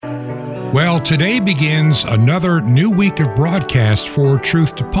Well, today begins another new week of broadcast for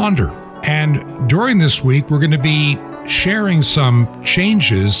Truth to Ponder. And during this week, we're going to be sharing some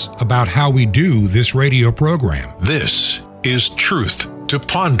changes about how we do this radio program. This is Truth to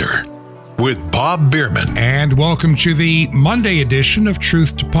Ponder with Bob Bierman. And welcome to the Monday edition of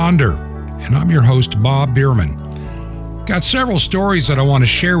Truth to Ponder. And I'm your host, Bob Bierman. Got several stories that I want to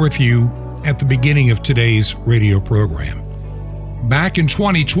share with you at the beginning of today's radio program. Back in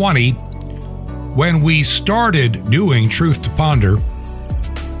 2020, when we started doing Truth to Ponder,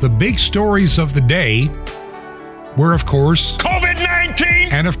 the big stories of the day were, of course,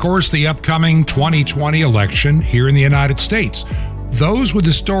 COVID-19 and, of course, the upcoming 2020 election here in the United States. Those were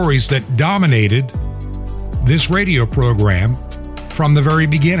the stories that dominated this radio program from the very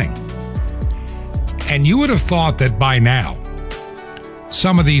beginning. And you would have thought that by now,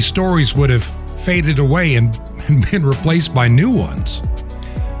 some of these stories would have faded away and been replaced by new ones.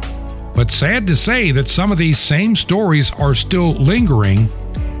 But sad to say that some of these same stories are still lingering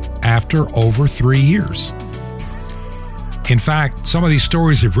after over 3 years. In fact, some of these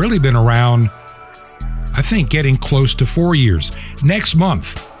stories have really been around, I think, getting close to 4 years. Next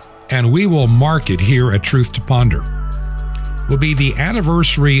month, and we will mark it here at Truth to Ponder, will be the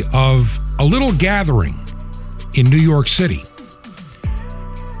anniversary of a little gathering in New York City.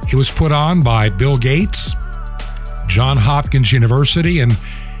 It was put on by Bill Gates, Johns Hopkins University, and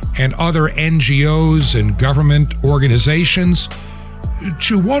other NGOs and government organizations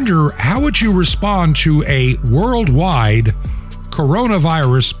to wonder, how would you respond to a worldwide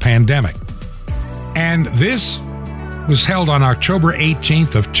coronavirus pandemic? And this was held on October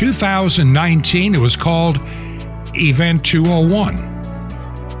 18th of 2019. It was called Event 201.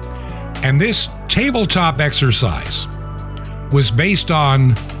 And this tabletop exercise was based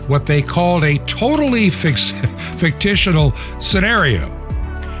on what they called a totally fictional scenario.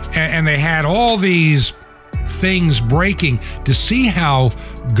 And they had all these things breaking to see how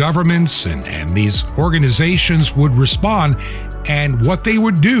governments and these organizations would respond and what they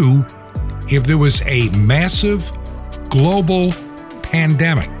would do if there was a massive global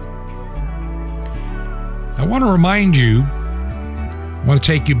pandemic. I want to remind you, I want to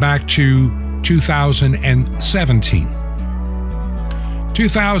take you back to 2017.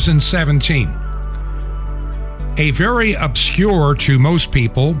 2017, a very obscure to most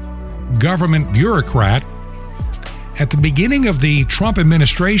people government bureaucrat at the beginning of the Trump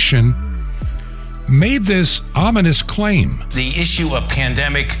administration made this ominous claim. The issue of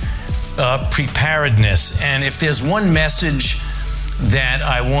pandemic preparedness. And if there's one message that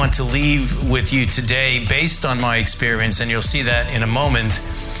I want to leave with you today based on my experience, and you'll see that in a moment,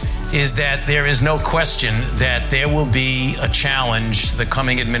 is that there is no question that there will be a challenge to the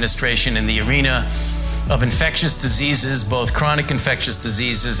coming administration in the arena of infectious diseases, both chronic infectious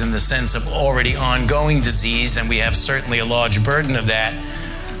diseases in the sense of already ongoing disease, and we have certainly a large burden of that,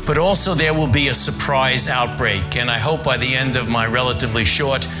 but also there will be a surprise outbreak. And I hope by the end of my relatively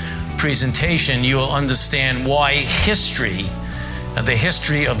short presentation, you will understand why the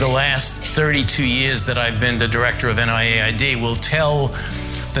history of the last 32 years that I've been the director of NIAID will tell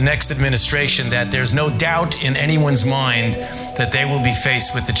the next administration that there's no doubt in anyone's mind that they will be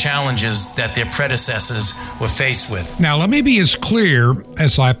faced with the challenges that their predecessors were faced with. Now, let me be as clear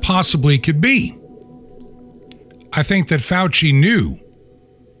as I possibly could be. I think that Fauci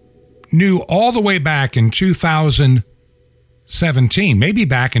knew all the way back in 2017, maybe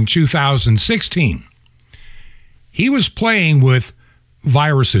back in 2016. He was playing with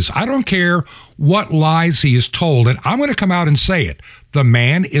viruses. I don't care what lies he is told, and I'm going to come out and say it. The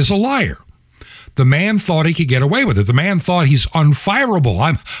man is a liar. The man thought he could get away with it. The man thought he's unfireable.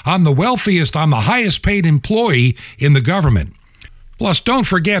 I'm the wealthiest, I'm the highest paid employee in the government. Plus, don't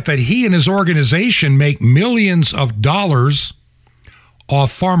forget that he and his organization make millions of dollars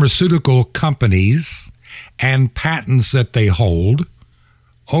off pharmaceutical companies and patents that they hold.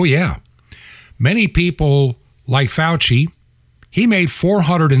 Oh, yeah. Many people like Fauci, he made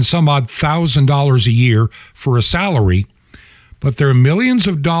 $400,000 and some odd $1,000 a year for a salary, but there are millions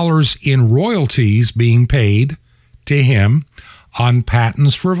of dollars in royalties being paid to him on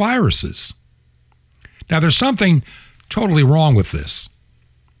patents for viruses. Now, there's something totally wrong with this.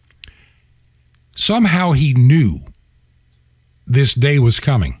 Somehow he knew this day was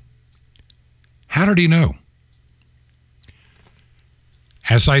coming. How did he know?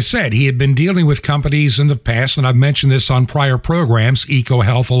 As I said, he had been dealing with companies in the past, and I've mentioned this on prior programs,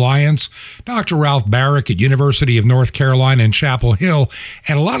 EcoHealth Alliance, Dr. Ralph Barrick at University of North Carolina in Chapel Hill,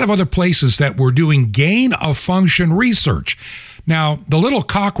 and a lot of other places that were doing gain-of-function research. Now, the little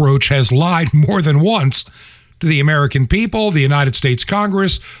cockroach has lied more than once to the American people, the United States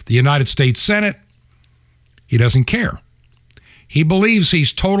Congress, the United States Senate. He doesn't care. He believes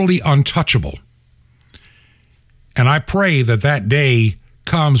he's totally untouchable. And I pray that that day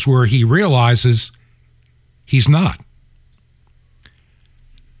comes where he realizes he's not.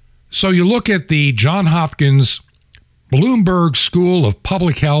 So you look at the Johns Hopkins Bloomberg School of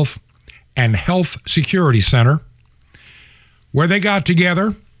Public Health and Health Security Center, where they got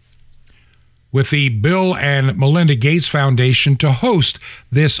together with the Bill and Melinda Gates Foundation to host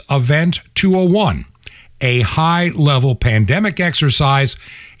this Event 201, a high-level pandemic exercise.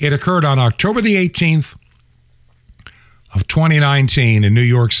 It occurred on October the 18th of 2019 in New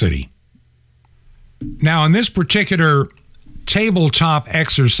York City. Now, in this particular tabletop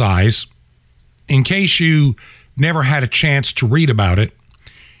exercise, in case you never had a chance to read about it,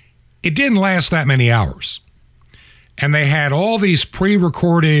 it didn't last that many hours. And they had all these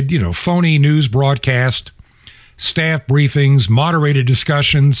pre-recorded, phony news broadcasts, staff briefings, moderated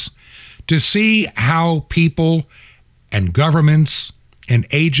discussions to see how people and governments and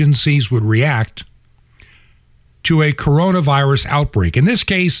agencies would react to a coronavirus outbreak. In this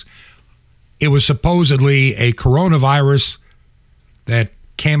case, it was supposedly a coronavirus that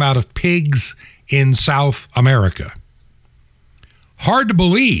came out of pigs in South America. Hard to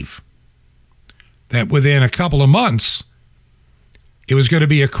believe that within a couple of months, it was going to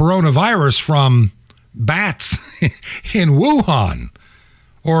be a coronavirus from bats in Wuhan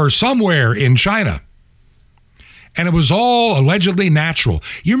or somewhere in China. And it was all allegedly natural.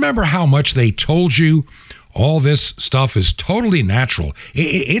 You remember how much they told you all this stuff is totally natural.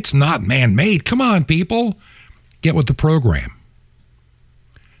 It's not man-made. Come on, people. Get with the program.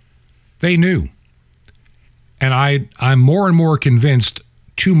 They knew. And I'm more and more convinced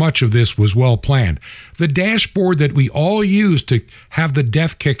too much of this was well planned. The dashboard that we all use to have the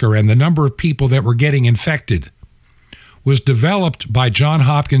death kicker and the number of people that were getting infected was developed by Johns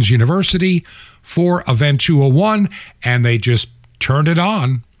Hopkins University for Event 201, and they just turned it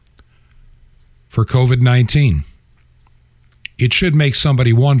on for COVID-19. It should make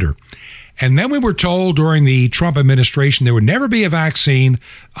somebody wonder. And then we were told during the Trump administration there would never be a vaccine.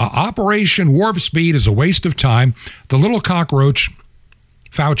 Operation Warp Speed is a waste of time. The little cockroach,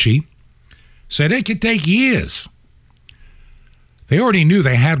 Fauci, said it could take years. They already knew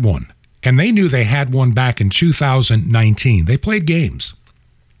they had one, and they knew they had one back in 2019. They played games.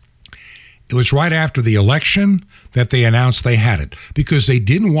 It was right after the election that they announced they had it because they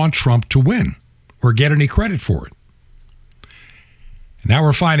didn't want Trump to win or get any credit for it. Now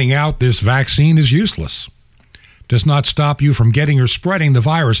we're finding out this vaccine is useless. Does not stop you from getting or spreading the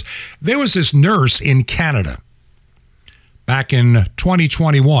virus. There was this nurse in Canada back in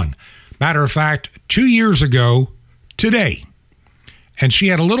 2021. Matter of fact, 2 years ago today. And she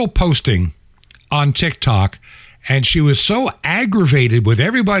had a little posting on TikTok, and she was so aggravated with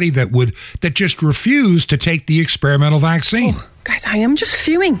everybody that just refused to take the experimental vaccine. Oh, guys, I am just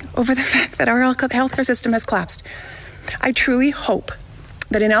fuming over the fact that our healthcare system has collapsed. I truly hope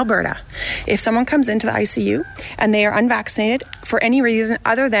that in Alberta, if someone comes into the ICU and they are unvaccinated for any reason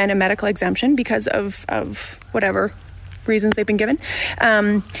other than a medical exemption because of whatever reasons they've been given,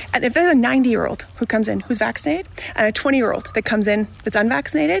 and if there's a 90-year-old who comes in who's vaccinated and a 20-year-old that comes in that's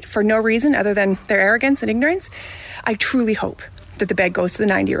unvaccinated for no reason other than their arrogance and ignorance, I truly hope that the bed goes to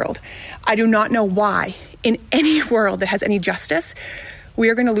the 90-year-old. I do not know why in any world that has any justice we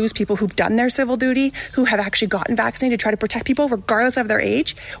are going to lose people who've done their civil duty, who have actually gotten vaccinated to try to protect people regardless of their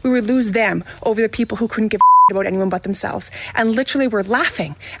age. We would lose them over the people who couldn't give a about anyone but themselves. And literally we're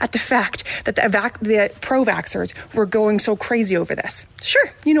laughing at the fact that the pro-vaxxers were going so crazy over this.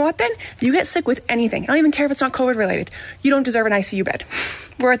 Sure, you know what then? If you get sick with anything, I don't even care if it's not COVID related, you don't deserve an ICU bed.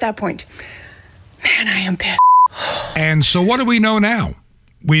 We're at that point. Man, I am pissed. And so what do we know now?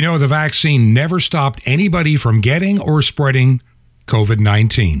 We know the vaccine never stopped anybody from getting or spreading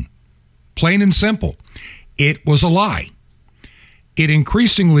COVID-19. Plain and simple. It was a lie. It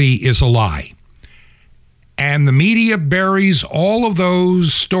increasingly is a lie. And the media buries all of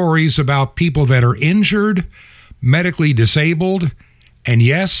those stories about people that are injured, medically disabled, and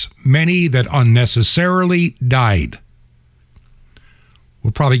yes, many that unnecessarily died.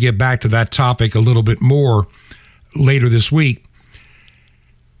 We'll probably get back to that topic a little bit more later this week.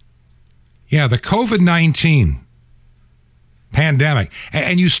 Yeah, the COVID-19 pandemic.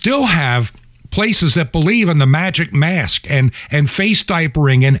 And you still have places that believe in the magic mask and face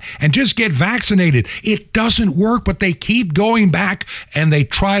diapering and just get vaccinated. It doesn't work, but they keep going back and they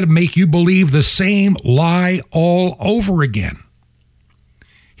try to make you believe the same lie all over again.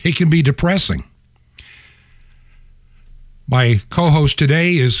 It can be depressing. My co-host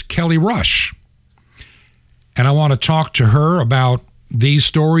today is Kelly Rush. And I want to talk to her about these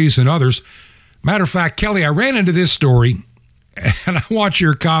stories and others. Matter of fact, Kelly, I ran into this story, and I want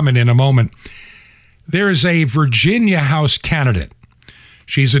your comment in a moment. There is a Virginia House candidate.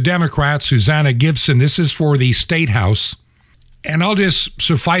 She's a Democrat, Susanna Gibson. This is for the State House. And I'll just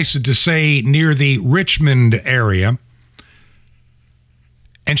suffice it to say near the Richmond area.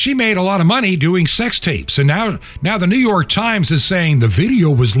 And she made a lot of money doing sex tapes. And now the New York Times is saying the video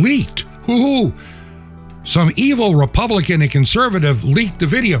was leaked. Hoo-hoo. Some evil Republican and conservative leaked the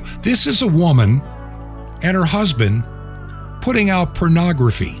video. This is a woman and her husband putting out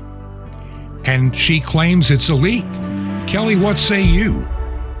pornography. And she claims it's a leak. Kelly, what say you?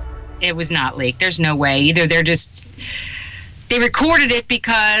 It was not leaked. There's no way. Either they recorded it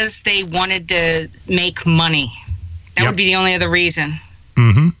because they wanted to make money. That would be the only other reason.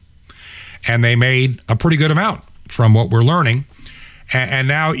 Mm-hmm. And they made a pretty good amount from what we're learning. And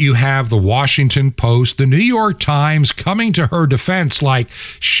now you have the Washington Post, the New York Times coming to her defense like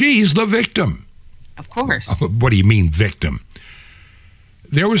she's the victim. Of course. What do you mean victim?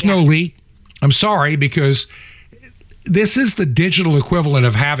 There was no leak. I'm sorry, because this is the digital equivalent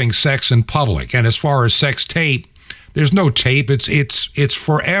of having sex in public. And as far as sex tape, there's no tape. It's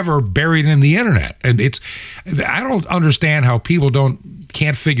forever buried in the internet. And I don't understand how people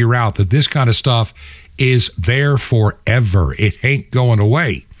can't figure out that this kind of stuff is there forever. It ain't going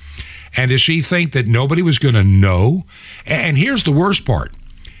away. And does she think that nobody was going to know? And here's the worst part.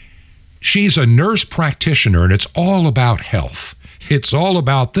 She's a nurse practitioner, and it's all about health. It's all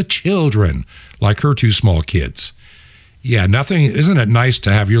about the children, like her two small kids. Yeah, isn't it nice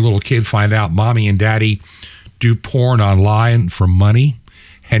to have your little kid find out mommy and daddy do porn online for money,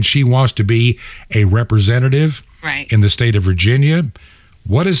 and she wants to be a representative in the state of Virginia?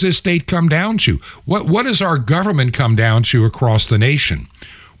 What does this state come down to? What does our government come down to across the nation?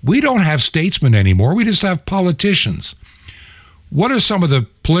 We don't have statesmen anymore. We just have politicians. What are some of the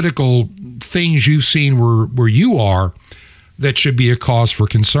political things you've seen where you are that should be a cause for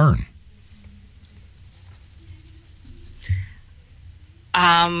concern?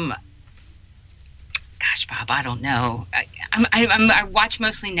 Gosh, Bob, I don't know. I watch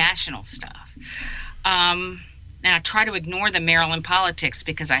mostly national stuff. And I try to ignore the Maryland politics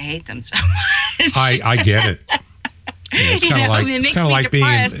because I hate them so much. I get it. Yeah, it's kind of like, it makes me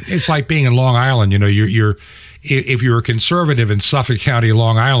depressed. It's like being in Long Island. You know, if you're a conservative in Suffolk County,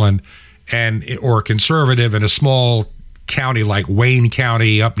 Long Island, or a conservative in a small county like Wayne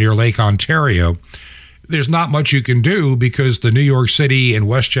County up near Lake Ontario, there's not much you can do because the New York City and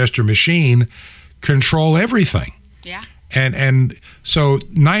Westchester machine control everything. Yeah. And so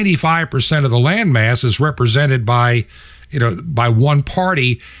 95% of the landmass is represented by one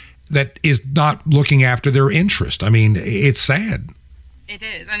party that is not looking after their interest. I mean, it's sad. It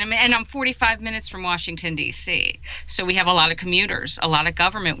is. And I'm 45 minutes from Washington, D.C. So we have a lot of commuters, a lot of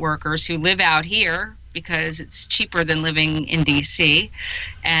government workers who live out here because it's cheaper than living in D.C.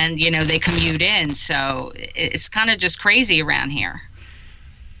 And, they commute in. So it's kind of just crazy around here.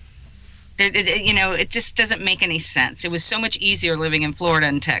 It just doesn't make any sense. It was so much easier living in Florida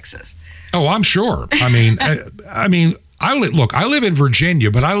and Texas. Oh, I'm sure. I mean, I live in Virginia,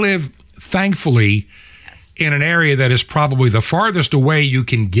 but I live, thankfully, in an area that is probably the farthest away you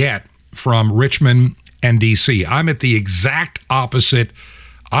can get from Richmond and D.C. I'm at the exact opposite.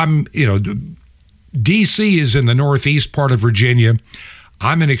 D.C. is in the northeast part of Virginia.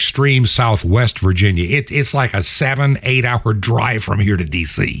 I'm in extreme southwest Virginia. It's like a 7-8 hour drive from here to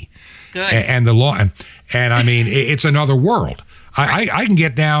D.C. Good. And the law, and I mean, it's another world. I can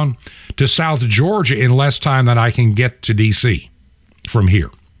get down to South Georgia in less time than I can get to D.C. from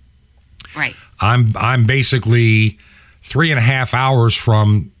here. Right. I'm basically 3.5 hours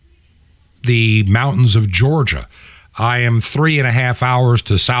from the mountains of Georgia. I am 3.5 hours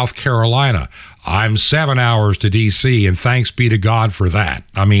to South Carolina. I'm 7 hours to D.C., and thanks be to God for that.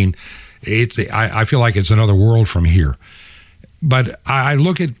 I mean, I feel like it's another world from here. But I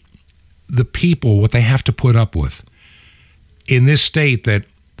look at the people, what they have to put up with in this state that,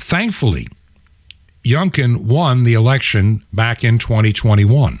 thankfully, Youngkin won the election back in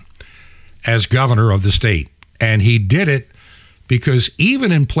 2021 as governor of the state. And he did it because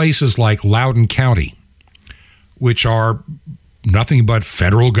even in places like Loudoun County, which are nothing but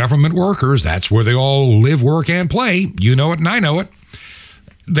federal government workers, that's where they all live, work, and play. You know it and I know it.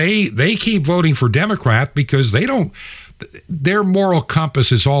 They keep voting for Democrat because their moral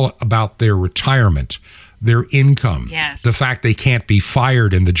compass is all about their retirement, their income, the fact they can't be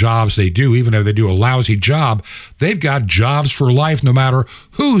fired in the jobs they do, even if they do a lousy job. They've got jobs for life no matter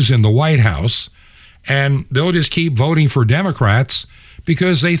who's in the White House, and they'll just keep voting for Democrats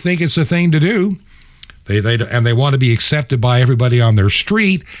because they think it's the thing to do. They want to be accepted by everybody on their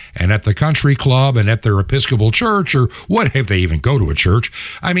street and at the country club and at their Episcopal church, or what if they even go to a church.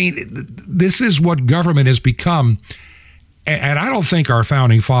 I mean, this is what government has become, and I don't think our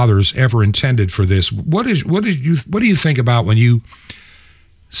founding fathers ever intended for this. What do you think about when you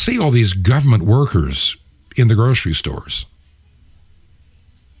see all these government workers in the grocery stores?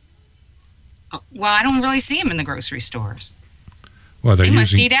 Well, I don't really see them in the grocery stores. Well, they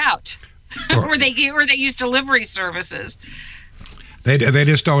must eat out. or they use delivery services. They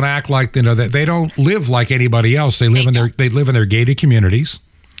just don't act like, they don't live like anybody else. They live in their gated communities.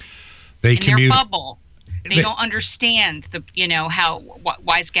 They commute. Their bubble. They don't understand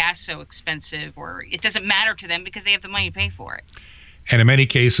why is gas so expensive, or it doesn't matter to them because they have the money to pay for it. And in many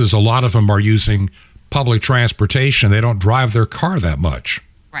cases, a lot of them are using public transportation. They don't drive their car that much.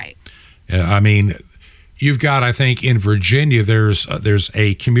 Right. I mean, you've got, I think, in Virginia, there's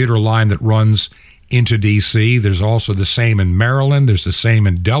a commuter line that runs into D.C. There's also the same in Maryland. There's the same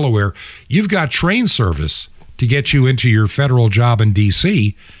in Delaware. You've got train service to get you into your federal job in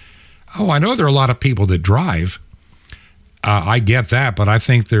D.C. Oh, I know there are a lot of people that drive. I get that, but I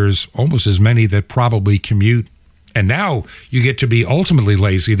think there's almost as many that probably commute. And now you get to be ultimately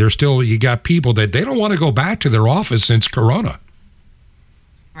lazy. You got people that they don't want to go back to their office since Corona.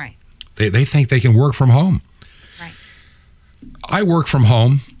 Right. They think they can work from home. Right. I work from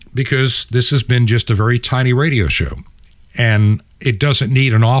home because this has been just a very tiny radio show, and it doesn't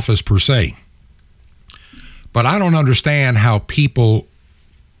need an office per se. But I don't understand how people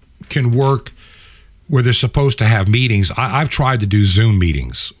can work where they're supposed to have meetings. I've tried to do Zoom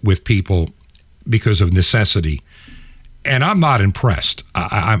meetings with people because of necessity, and I'm not impressed.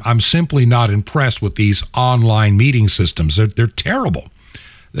 I'm simply not impressed with these online meeting systems. They're terrible.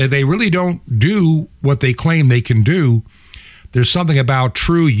 They really don't do what they claim they can do. There's something about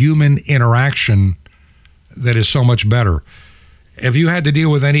true human interaction that is so much better. Have you had to deal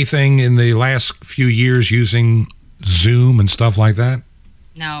with anything in the last few years using Zoom and stuff like that?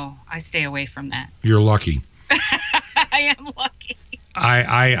 No, I stay away from that. You're lucky. I am lucky.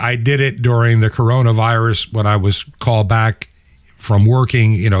 I did it during the coronavirus when I was called back from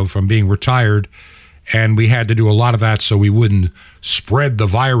working, from being retired. And we had to do a lot of that so we wouldn't spread the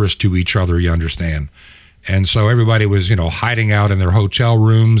virus to each other, you understand. And so everybody was, hiding out in their hotel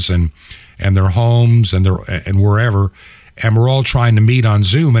rooms and their homes and wherever. And we're all trying to meet on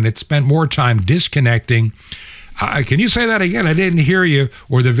Zoom. And it spent more time disconnecting. Can you say that again? I didn't hear you.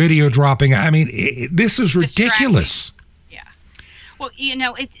 Or the video dropping. I mean, this is ridiculous. Yeah. Well,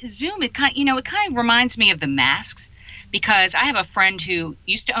 Zoom, it kind of reminds me of the masks. Because I have a friend who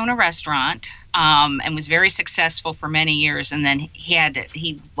used to own a restaurant and was very successful for many years, and then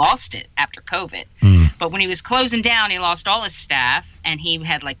he lost it after COVID. But when he was closing down, he lost all his staff, and he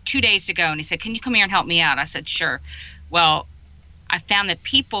had like 2 days to go. And he said, "Can you come here and help me out?" I said, "Sure." Well, I found that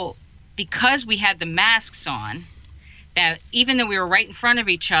people, because we had the masks on, that even though we were right in front of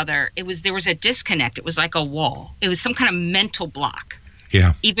each other, there was a disconnect. It was like a wall. It was some kind of mental block.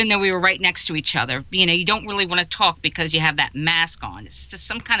 Yeah. Even though we were right next to each other, you don't really want to talk because you have that mask on. It's just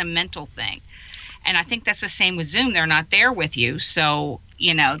some kind of mental thing. And I think that's the same with Zoom. They're not there with you. So,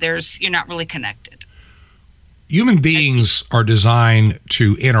 you're not really connected. Human beings are designed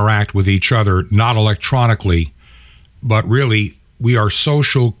to interact with each other, not electronically, but really we are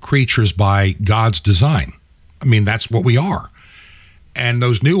social creatures by God's design. I mean, that's what we are. And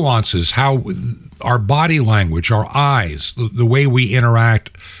those nuances, how our body language, our eyes, the way we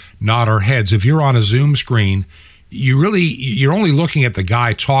interact, nod our heads. If you're on a Zoom screen, you're only looking at the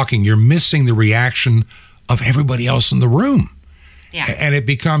guy talking. You're missing the reaction of everybody else in the room. Yeah. And it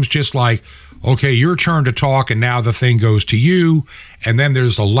becomes just like, okay, your turn to talk, and now the thing goes to you, and then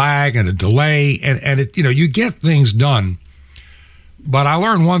there's a lag and a delay, and it, you get things done. But I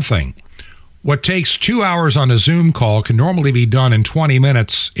learned one thing. What takes 2 hours on a Zoom call can normally be done in 20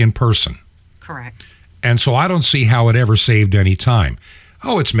 minutes in person. Correct. And so I don't see how it ever saved any time.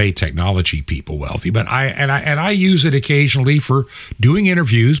 Oh, it's made technology people wealthy, but I use it occasionally for doing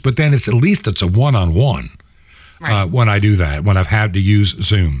interviews, but then it's a one-on-one when I do that, when I've had to use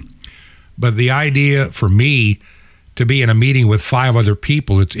Zoom. But the idea for me to be in a meeting with 5 other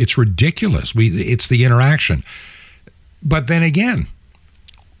people, it's ridiculous. It's the interaction. But then again,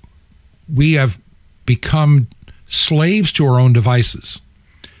 we have become slaves to our own devices,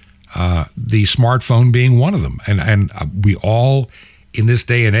 the smartphone being one of them. And we all, in this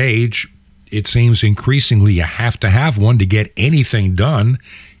day and age, it seems increasingly you have to have one to get anything done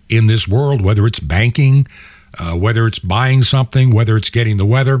in this world, whether it's banking, whether it's buying something, whether it's getting the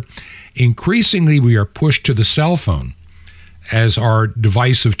weather. Increasingly, we are pushed to the cell phone as our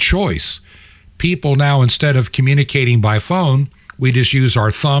device of choice. people now, instead of communicating by phone, we just use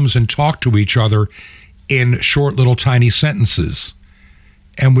our thumbs and talk to each other in short little tiny sentences.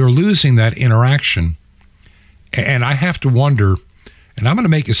 And we're losing that interaction. And I have to wonder, and I'm going to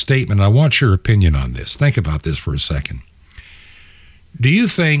make a statement, and I want your opinion on this. Think about this for a second. Do you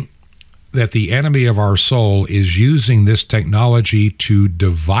think that the enemy of our soul is using this technology to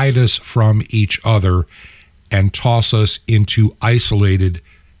divide us from each other and toss us into isolated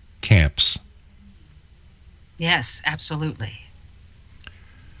camps? Yes, absolutely.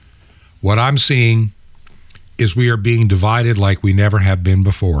 What I'm seeing is we are being divided like we never have been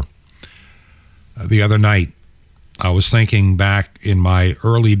before. The other night, I was thinking back in my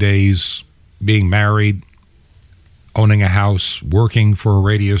early days, being married, owning a house, working for a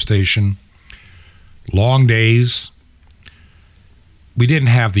radio station, long days. We didn't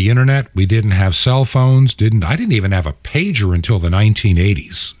have the internet. We didn't have cell phones. I didn't even have a pager until the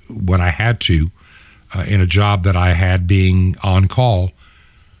 1980s when I had to, in a job that I had being on call.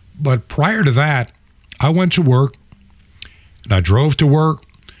 But prior to that, I went to work, and I drove to work,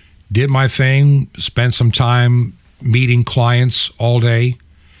 did my thing, spent some time meeting clients all day,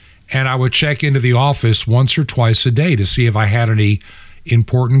 and I would check into the office once or twice a day to see if I had any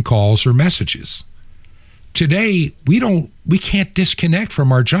important calls or messages. Today, we can't disconnect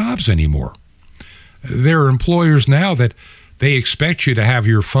from our jobs anymore. There are employers now that they expect you to have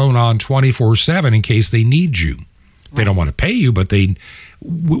your phone on 24/7 in case they need you. They don't want to pay you, but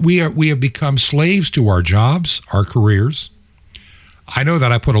we have become slaves to our jobs, our careers. I know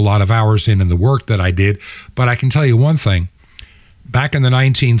that I put a lot of hours in the work that I did, but I can tell you one thing. Back in the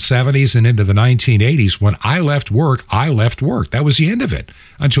 1970s and into the 1980s, when I left work, I left work. That was the end of it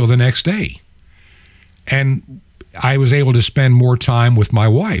until the next day. And I was able to spend more time with my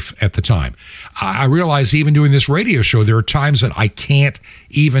wife at the time. I realize even doing this radio show, there are times that I can't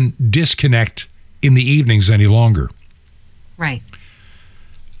even disconnect in the evenings any longer. Right.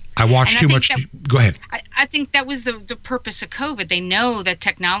 I watch too much. Go ahead. I think that was the purpose of COVID. They know that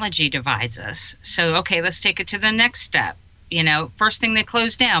technology divides us. So, okay, let's take it to the next step. You know, first thing they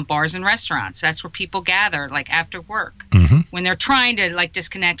closed down, bars and restaurants. That's where people gather, like after work. Mm-hmm. When they're trying to like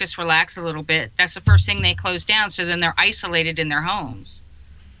disconnect us, relax a little bit, that's the first thing they close down. So then they're isolated in their homes.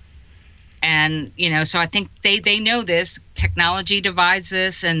 And, you know, so I think they know this. Technology divides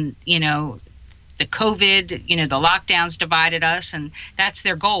us, and, you know, the COVID, you know, the lockdowns divided us, and that's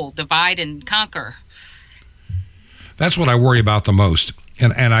their goal, divide and conquer. That's what I worry about the most.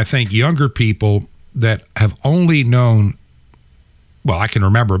 And I think younger people that have only known, well, I can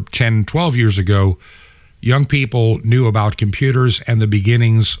remember 10, 12 years ago, young people knew about computers and the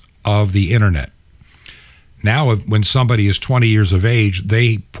beginnings of the internet. Now, when somebody is 20 years of age,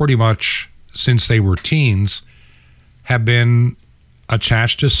 they pretty much, since they were teens, have been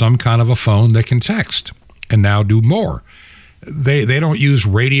attached to some kind of a phone that can text and now do more. They don't use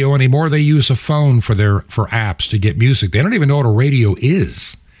radio anymore. They use a phone for apps to get music. They don't even know what a radio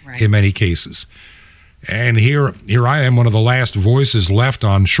is, right, in many cases. And here I am, one of the last voices left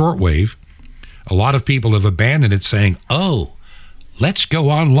on shortwave. A lot of people have abandoned it, saying, oh, let's go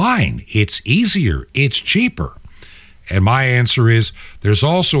online. It's easier. It's cheaper. And my answer is, there's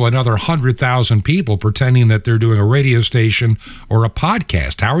also another 100,000 people pretending that they're doing a radio station or a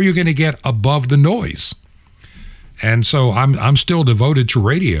podcast. How are you going to get above the noise? And so I'm still devoted to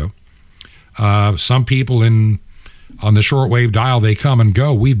radio. Some people on the shortwave dial, they come and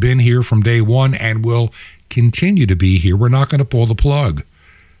go. We've been here from day one and will continue to be here. We're not going to pull the plug,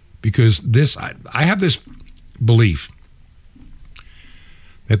 because I have this belief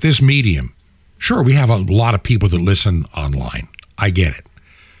that this medium, sure, we have a lot of people that listen online. I get it.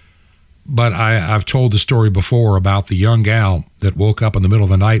 But I've told the story before about the young gal that woke up in the middle of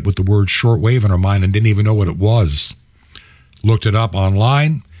the night with the word shortwave in her mind and didn't even know what it was. Looked it up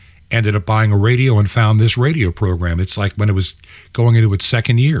online, ended up buying a radio and found this radio program. It's like when it was going into its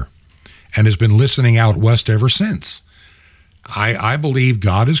second year, and has been listening out west ever since. I believe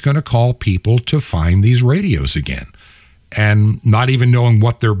God is going to call people to find these radios again. And not even knowing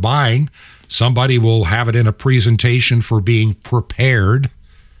what they're buying, somebody will have it in a presentation for being prepared.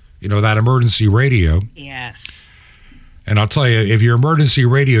 You know, that emergency radio. Yes. And I'll tell you, if your emergency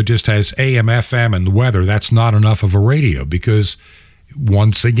radio just has AM, FM, and the weather, that's not enough of a radio, because,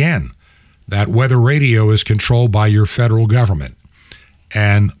 once again, that weather radio is controlled by your federal government.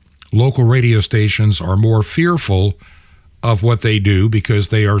 And local radio stations are more fearful of what they do because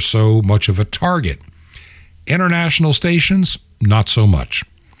they are so much of a target. International stations, not so much.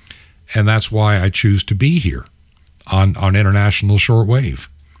 And that's why I choose to be here on international shortwave.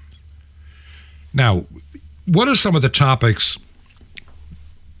 Now, what are some of the topics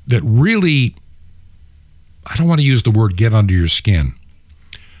that really I don't want to use the word get under your skin.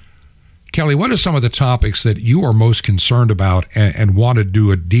 Kelly, what are some of the topics that you are most concerned about and want to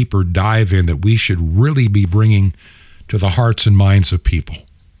do a deeper dive in that we should really be bringing to the hearts and minds of people?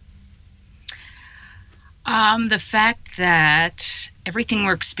 The fact that everything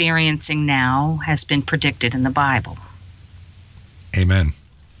we're experiencing now has been predicted in the Bible. Amen.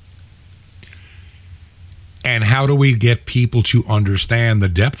 And how do we get people to understand the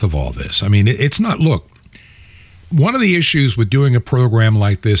depth of all this? I mean, it's not, look, one of the issues with doing a program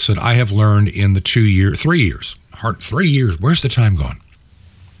like this that I have learned in the 3 years, where's the time gone?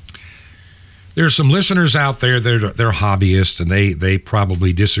 There's some listeners out there, they're hobbyists, and they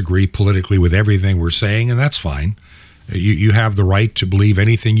probably disagree politically with everything we're saying, and that's fine. You have the right to believe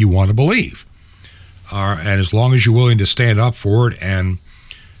anything you want to believe. And as long as you're willing to stand up for it and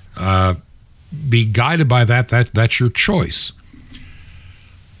be guided by that's your choice.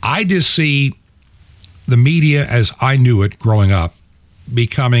 I just see the media as I knew it growing up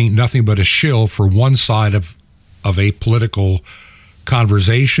becoming nothing but a shill for one side of a political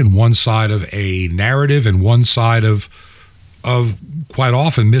conversation, one side of a narrative, and one side of quite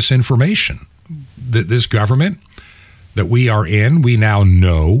often misinformation. This government that we are in, we now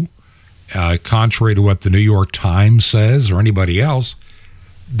know, contrary to what the New York Times says or anybody else,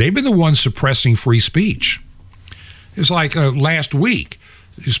 they've been the ones suppressing free speech. It's like last week,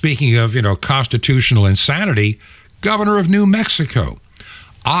 speaking of, constitutional insanity, Governor of New Mexico,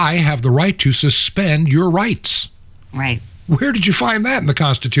 I have the right to suspend your rights. Right. Where did you find that in the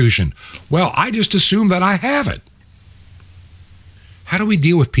Constitution? Well, I just assume that I have it. How do we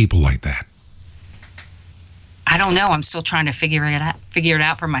deal with people like that? I don't know. I'm still trying to figure it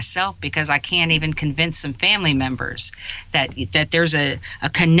out for myself, because I can't even convince some family members that there's a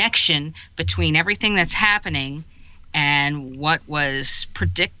connection between everything that's happening and what was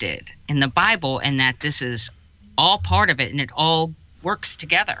predicted in the Bible, and that this is all part of it and it all works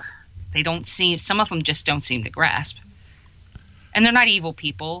together. Some of them just don't seem to grasp. And they're not evil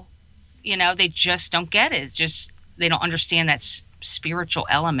people. They just don't get it. It's just they don't understand that spiritual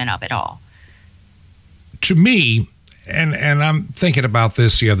element of it all. To me, and I'm thinking about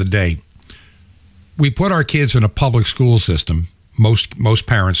this the other day, we put our kids in a public school system. Most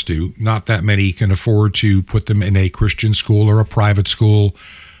parents do. Not that many can afford to put them in a Christian school or a private school.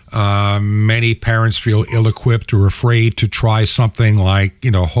 Many parents feel ill-equipped or afraid to try something like,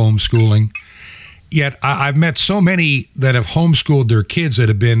 homeschooling. Yet I've met so many that have homeschooled their kids that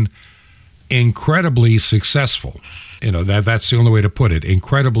have been incredibly successful. That's the only way to put it,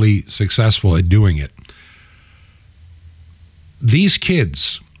 incredibly successful at doing it. These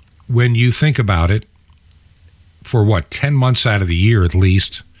kids, when you think about it, for 10 months out of the year at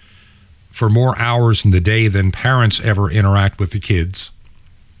least, for more hours in the day than parents ever interact with the kids,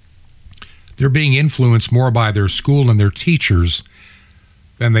 they're being influenced more by their school and their teachers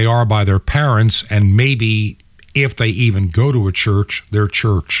than they are by their parents, and maybe, if they even go to a church, their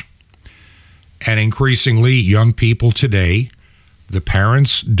church. And increasingly, young people today, the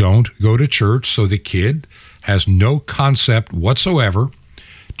parents don't go to church, so the kid has no concept whatsoever,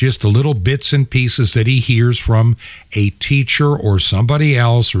 just the little bits and pieces that he hears from a teacher or somebody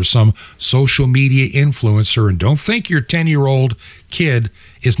else or some social media influencer. And don't think your 10-year-old kid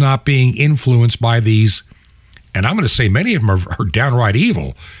is not being influenced by these, and I'm going to say many of them are downright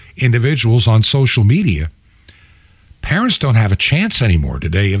evil individuals on social media. Parents don't have a chance anymore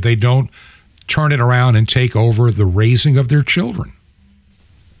today if they don't turn it around and take over the raising of their children.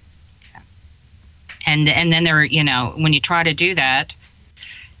 And then they're, when you try to do that,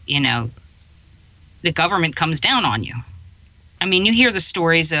 the government comes down on you. I mean, you hear the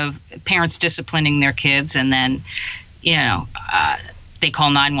stories of parents disciplining their kids, and then, they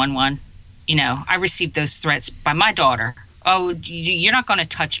call 911. I received those threats by my daughter. Oh, you're not going to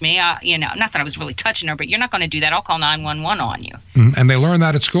touch me. Not that I was really touching her, but you're not going to do that. I'll call 911 on you. And they learn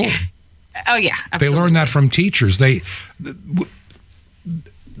that at school. Oh, yeah, absolutely. They learn that from teachers.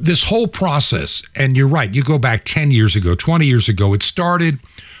 This whole process, and you're right, you go back 10 years ago, 20 years ago, it started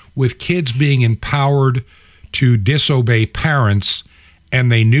with kids being empowered to disobey parents,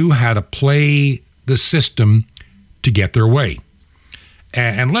 and they knew how to play the system to get their way.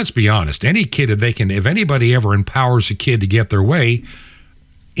 And let's be honest, any kid, if anybody ever empowers a kid to get their way,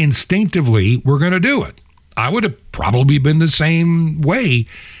 instinctively, we're going to do it. I would have probably been the same way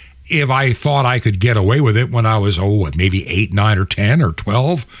if I thought I could get away with it when I was, maybe 8, 9, or 10, or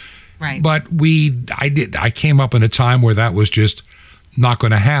 12. Right. But I came up in a time where that was just not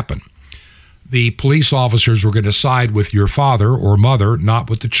going to happen. The police officers were going to side with your father or mother, not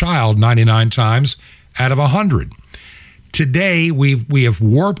with the child, 99 times out of 100. Today, we have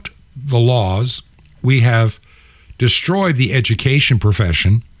warped the laws We have destroyed the education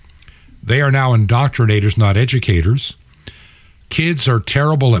profession. They are now indoctrinators, not educators. Kids are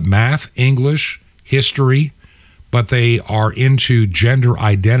terrible at math, English, history, but they are into gender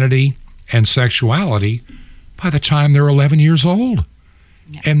identity and sexuality by the time they're 11 years old.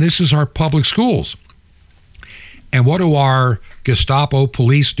 And this is our public schools. And what do our Gestapo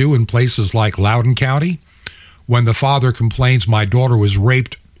police do in places like Loudoun County? When the father complains, my daughter was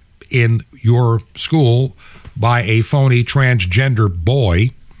raped in your school by a phony transgender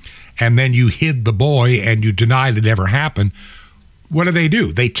boy, and then you hid the boy and you denied it ever happened, what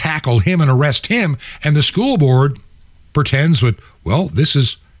do? They tackle him and arrest him, and the school board pretends that, well, this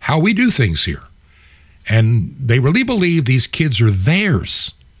is how we do things here. And they really believe these kids are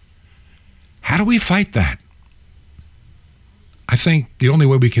theirs. How do we fight that? I think the only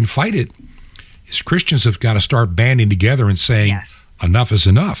way we can fight it is Christians have got to start banding together and saying, yes, enough is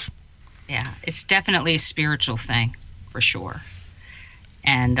enough. Yeah, it's definitely a spiritual thing, for sure.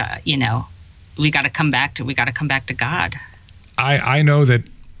 And, we got to come back to God. I know that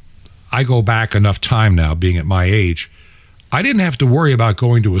I go back enough time now, being at my age. I didn't have to worry about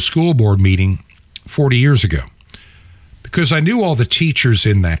going to a school board meeting 40 years ago because I knew all the teachers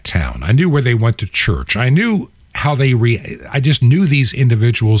in that town. I knew where they went to church. I knew how I just knew these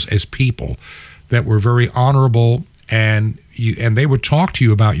individuals as people that were very honorable, and they would talk to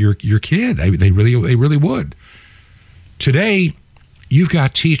you about your kid. They really would. Today, you've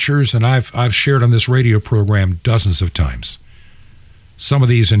got teachers, and I've shared on this radio program dozens of times, some of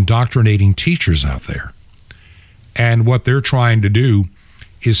these indoctrinating teachers out there. And what they're trying to do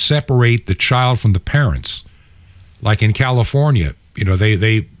is separate the child from the parents. Like in California,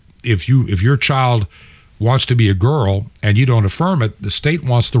 if your child wants to be a girl and you don't affirm it, the state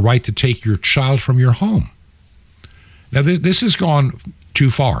wants the right to take your child from your home. Now this has gone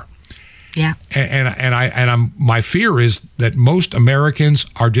too far. Yeah. And my fear is that most Americans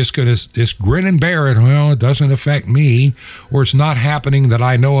are just going to just grin and bear it. Well, it doesn't affect me, or it's not happening that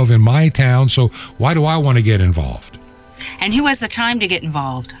I know of in my town, so why do I want to get involved? And who has the time to get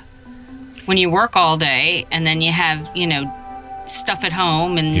involved? When you work all day and then you have, stuff at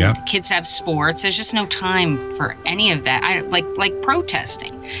home and kids have sports, there's just no time for any of that. Like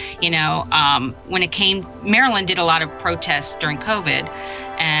protesting, when it came, Maryland did a lot of protests during COVID,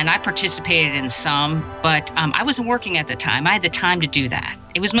 and I participated in some, but I wasn't working at the time. I had the time to do that.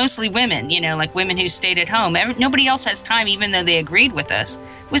 It was mostly women, like women who stayed at home. Nobody else has time, even though they agreed with us.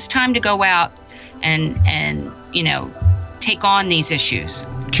 It was time to go out and take on these issues.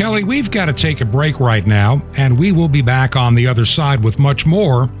 Kelly, we've got to take a break right now, and we will be back on the other side with much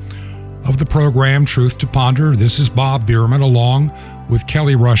more of the program, Truth to Ponder. This is Bob Bierman along with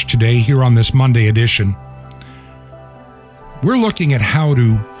Kelly Rush today here on this Monday edition. We're looking at how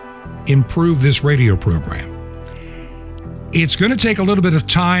to improve this radio program. It's going to take a little bit of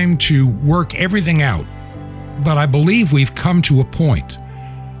time to work everything out, but I believe we've come to a point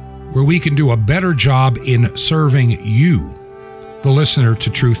where we can do a better job in serving you, the listener to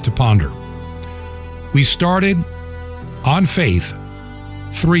Truth to Ponder. We started on faith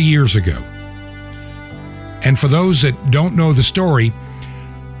 3 years ago. And for those that don't know the story,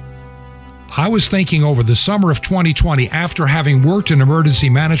 I was thinking over the summer of 2020, after having worked in emergency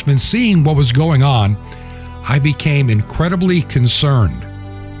management, seeing what was going on, I became incredibly concerned.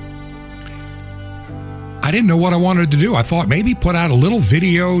 I didn't know what I wanted to do. I thought maybe put out a little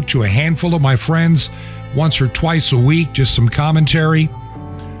video to a handful of my friends once or twice a week, just some commentary,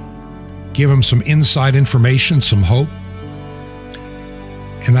 give them some inside information, some hope.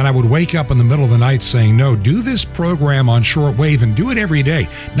 And then I would wake up in the middle of the night saying, no, do this program on shortwave and do it every day,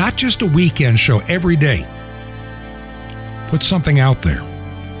 not just a weekend show, every day. Put something out there.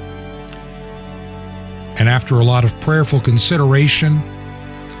 And after a lot of prayerful consideration,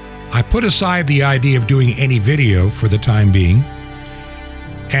 I put aside the idea of doing any video for the time being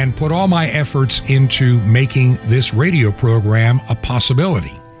and put all my efforts into making this radio program a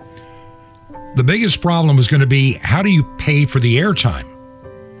possibility. The biggest problem was going to be, how do you pay for the airtime?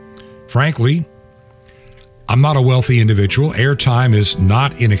 Frankly, I'm not a wealthy individual. Airtime is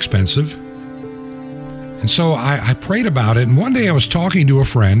not inexpensive. And so I prayed about it, and one day I was talking to a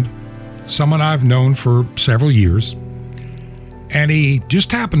friend, someone I've known for several years, and he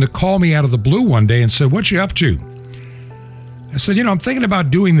just happened to call me out of the blue one day and said, "What you up to?" I said, "I'm thinking about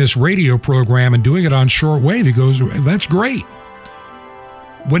doing this radio program and doing it on shortwave." He goes, "That's great.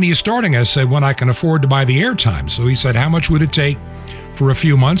 When are you starting?" I said, "When I can afford to buy the airtime." So he said, "How much would it take for a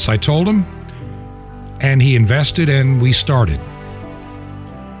few months?" I told him, and he invested, and we started.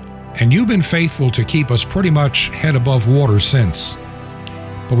 And you've been faithful to keep us pretty much head above water since.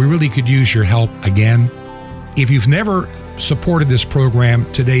 but we really could use your help again. If you've never supported this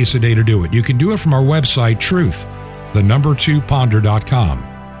program, today's the day to do it. You can do it from our website, truth2ponder.com.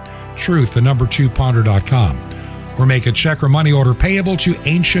 Truth2ponder.com. Or make a check or money order payable to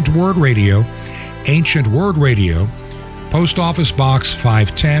Ancient Word Radio, Post Office Box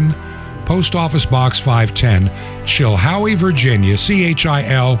 510, Post Office Box 510, Chilhowie, Virginia,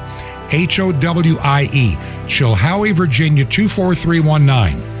 Chilhowie, Chilhowie, Virginia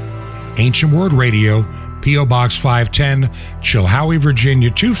 24319. Ancient Word Radio, P.O. Box 510, Chilhowie,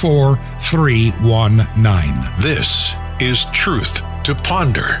 Virginia 24319. This is Truth to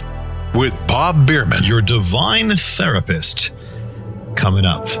Ponder with Bob Bierman, your divine therapist, coming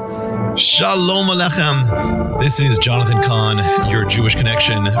up. Shalom Aleichem. This is Jonathan Cahn, your Jewish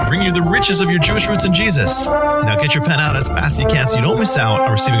connection, bringing you the riches of your Jewish roots in Jesus. Now get your pen out as fast as you can so you don't miss out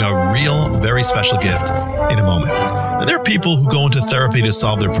on receiving a real, very special gift in a moment. Now, there are people who go into therapy to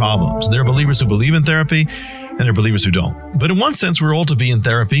solve their problems. There are believers who believe in therapy, and there are believers who don't. But in one sense, we're all to be in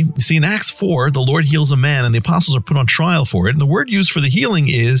therapy. You see, in Acts 4, the Lord heals a man, and the apostles are put on trial for it. And the word used for the healing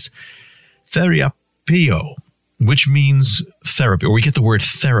is theriapio, which means therapy, or we get the word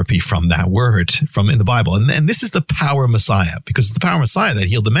therapy from that word from in the Bible. And this is the power of Messiah, because it's the power of Messiah that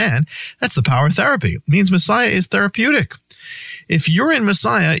healed the man. That's the power of therapy. It means Messiah is therapeutic. If you're in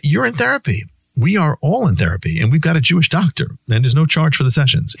Messiah, you're in therapy. We are all in therapy, and we've got a Jewish doctor, and there's no charge for the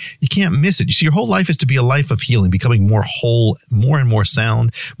sessions. You can't miss it. You see, your whole life is to be a life of healing, becoming more whole, more and more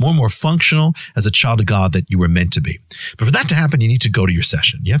sound, more and more functional as a child of God that you were meant to be. But for that to happen, you need to go to your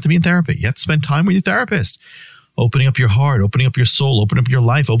session. You have to be in therapy. You have to spend time with your therapist. Opening up your heart, opening up your soul, opening up your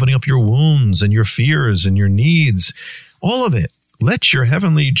life, opening up your wounds and your fears and your needs, all of it. Let your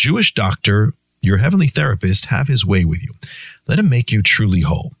heavenly Jewish doctor, your heavenly therapist, have his way with you. Let him make you truly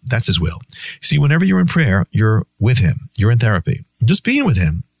whole. That's his will. See, whenever you're in prayer, you're with him. You're in therapy. Just being with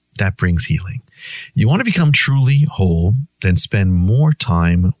him, that brings healing. You want to become truly whole, then spend more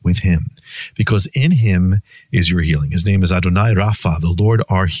time with him, because in him is your healing. His name is Adonai Rapha, the Lord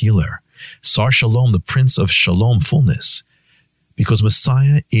our healer. Sar Shalom, the Prince of Shalom, fullness. Because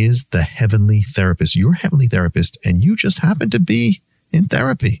Messiah is the heavenly therapist, your heavenly therapist, and you just happen to be in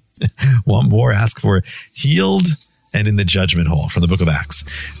therapy. Want more? Ask for healed and in the judgment hall from the book of Acts.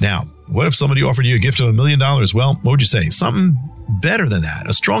 Now, what if somebody offered you a gift of $1 million? Well, what would you say? Something better than that.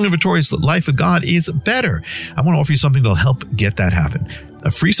 A strong and victorious life with God is better. I want to offer you something that'll help get that happen. A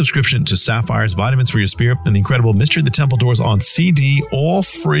free subscription to Sapphire's Vitamins for Your Spirit and the incredible Mystery of the Temple Doors on CD, all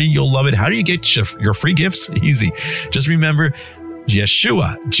free. You'll love it. How do you get your free gifts? Easy. Just remember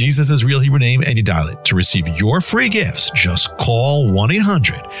Yeshua, Jesus' real Hebrew name, and you dial it. To receive your free gifts, just call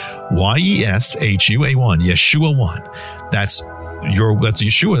 1-800-YESHUA1, Yeshua 1. That's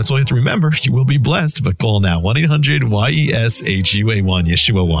Yeshua. That's all you have to remember. You will be blessed, but call now. 1-800-YESHUA1,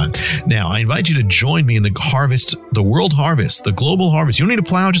 Yeshua 1. Now, I invite you to join me in the harvest, the world harvest, the global harvest. You don't need a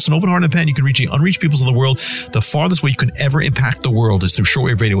plow, just an open heart and a pen. You can reach the unreached peoples of the world. The farthest way you can ever impact the world is through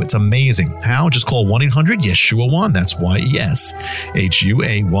shortwave radio. It's amazing. How? Just call 1-800-YESHUA1. That's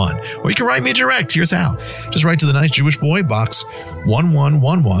YESHUA1. Or you can write me direct. Here's how. Just write to the Nice Jewish Boy, Box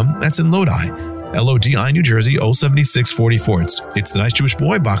 1111. That's in Lodi. Lodi, New Jersey, 07644. It's the Nice Jewish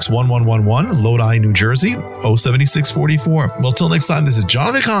Boy, Box 1111, Lodi, New Jersey, 07644. Well, till next time, this is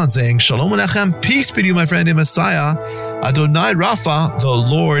Jonathan Cahn saying, Shalom Aleichem, peace be to you, my friend in Messiah, Adonai Rapha, the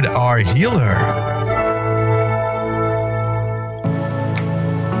Lord our healer.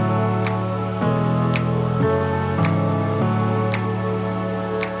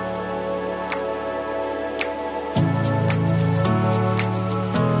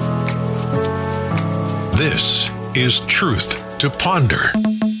 This is Truth to Ponder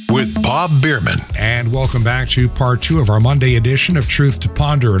with Bob Bierman. And welcome back to part 2 of our Monday edition of Truth to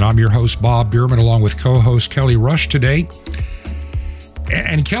Ponder. And I'm your host, Bob Bierman, along with co-host Kelly Rush today.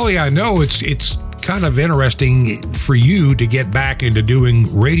 And Kelly, I know it's kind of interesting for you to get back into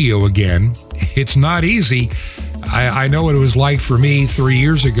doing radio again. It's not easy. I know what it was like for me 3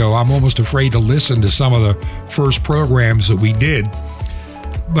 years ago. I'm almost afraid to listen to some of the first programs that we did.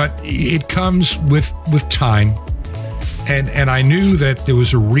 But it comes with time. And I knew that there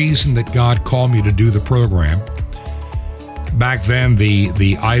was a reason that God called me to do the program. Back then,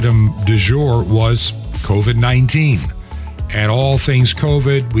 the item du jour was COVID-19. And all things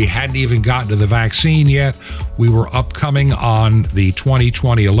COVID, we hadn't even gotten to the vaccine yet. We were upcoming on the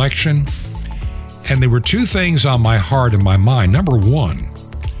 2020 election. And there were two things on my heart and my mind. Number one,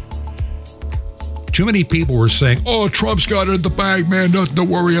 too many people were saying, "Oh, Trump's got it in the bag, man. Nothing to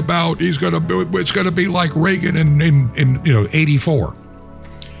worry about. It's going to be like Reagan in 84."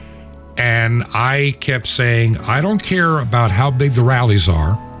 And I kept saying, I don't care about how big the rallies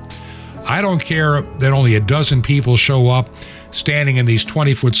are. I don't care that only a dozen people show up standing in these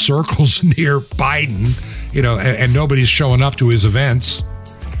 20-foot circles near Biden, and nobody's showing up to his events.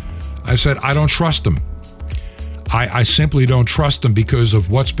 I said, I don't trust them. I simply don't trust them because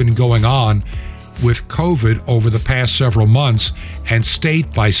of what's been going on with COVID over the past several months, and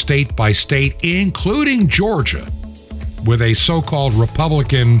state by state by state, including Georgia, with a so-called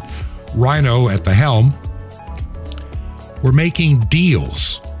Republican rhino at the helm, we're making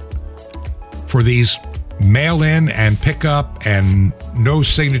deals for these mail-in and pickup and no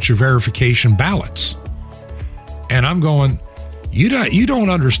signature verification ballots. And I'm going, you don't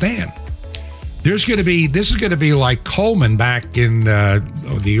understand. This is going to be like Coleman back in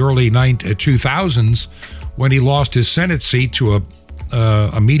the early 2000s when he lost his Senate seat to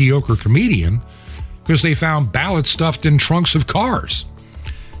a mediocre comedian because they found ballots stuffed in trunks of cars.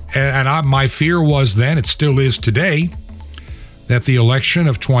 And my fear was then, it still is today, that the election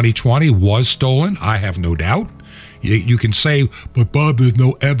of 2020 was stolen. I have no doubt. You can say, but Bob, there's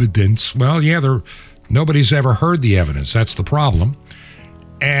no evidence. Well, yeah, nobody's ever heard the evidence. That's the problem.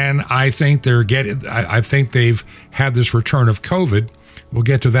 And I think I think they've had this return of COVID. We'll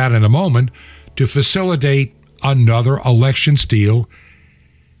get to that in a moment, to facilitate another election steal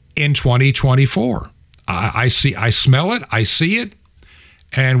in 2024. I smell it. I see it.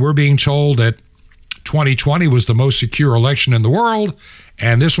 And we're being told that 2020 was the most secure election in the world,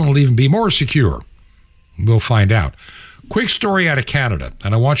 and this one will even be more secure. We'll find out. Quick story out of Canada,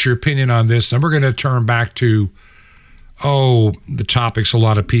 and I want your opinion on this. And we're going to turn back to the topics a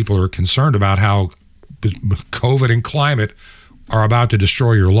lot of people are concerned about, how COVID and climate are about to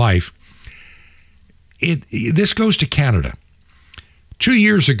destroy your life. This goes to Canada. 2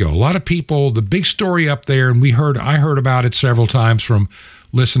 years ago, a lot of people, the big story up there, and I heard about it several times from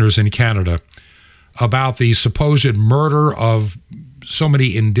listeners in Canada, about the supposed murder of so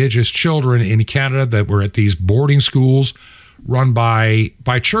many Indigenous children in Canada that were at these boarding schools run by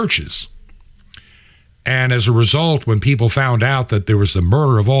churches. And as a result, when people found out that there was the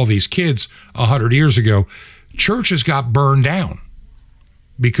murder of all these kids 100 years ago, churches got burned down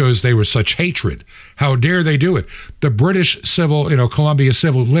because they were such hatred. How dare they do it? The British Columbia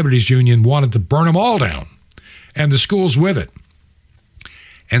Civil Liberties Union wanted to burn them all down, and the schools with it.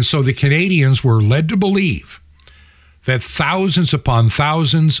 And so the Canadians were led to believe that thousands upon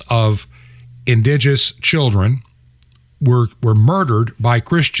thousands of Indigenous children were murdered by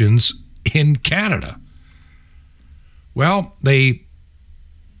Christians in Canada. Well, they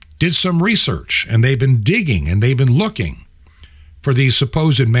did some research, and they've been digging, and they've been looking for these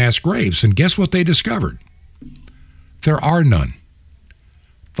supposed mass graves. And guess what they discovered? There are none.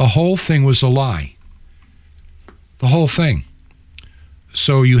 The whole thing was a lie. The whole thing.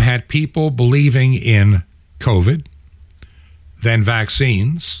 So you had people believing in COVID, then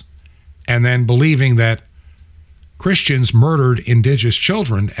vaccines, and then believing that Christians murdered Indigenous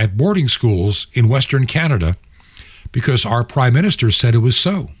children at boarding schools in Western Canada because our Prime Minister said it was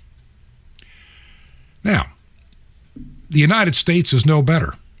so. Now, the United States is no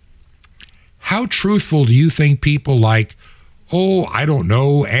better. How truthful do you think people like,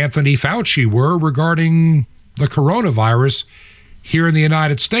 Anthony Fauci were regarding the coronavirus here in the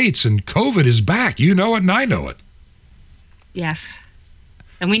United States? And COVID is back. You know it, and I know it. Yes.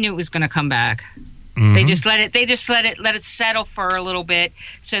 And we knew it was going to come back. Mm-hmm. They just let it settle for a little bit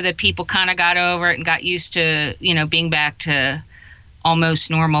so that people kind of got over it and got used to, being back to almost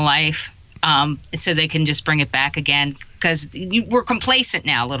normal life. So they can just bring it back again, because we're complacent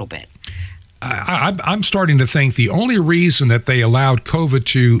now a little bit. I'm starting to think the only reason that they allowed COVID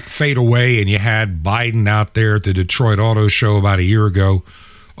to fade away, and you had Biden out there at the Detroit Auto Show about a year ago,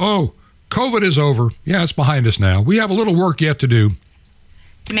 COVID is over. Yeah, it's behind us now. We have a little work yet to do.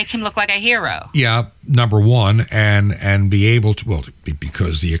 To make him look like a hero. Yeah, number one, and be able to,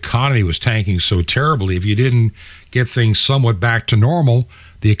 because the economy was tanking so terribly, if you didn't get things somewhat back to normal,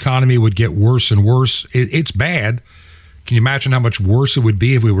 the economy would get worse and worse. It's bad. Can you imagine how much worse it would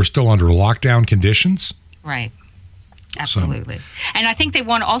be if we were still under lockdown conditions? Right. Absolutely. So. And I think they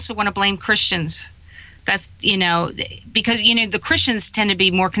also want to blame Christians. That's, because, the Christians tend to be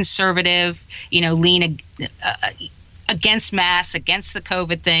more conservative, lean against masks, against the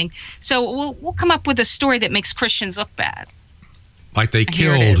COVID thing. So we'll come up with a story that makes Christians look bad. Like they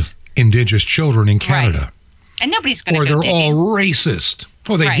killed Indigenous children in Canada. Right. And nobody's going to go digging. Or they're all racist.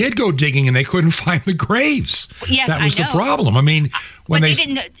 Well, they did go digging, and they couldn't find the graves. Yes, that was the problem. I mean, when they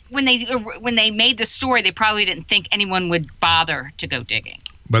made the story, they probably didn't think anyone would bother to go digging.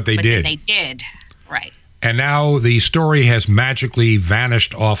 But they did. They did, right? And now the story has magically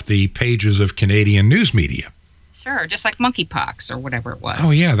vanished off the pages of Canadian news media. Sure, just like monkeypox or whatever it was.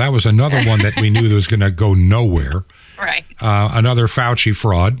 Oh, yeah, that was another one that we knew was going to go nowhere. Right. Another Fauci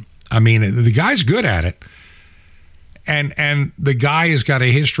fraud. I mean, the guy's good at it. And the guy has got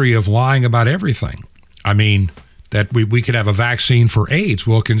a history of lying about everything. I mean, that we could have a vaccine for AIDS.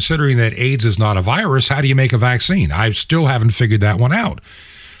 Well, considering that AIDS is not a virus, how do you make a vaccine? I still haven't figured that one out.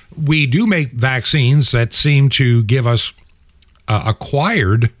 We do make vaccines that seem to give us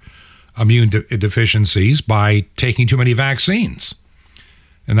acquired immune deficiencies by taking too many vaccines.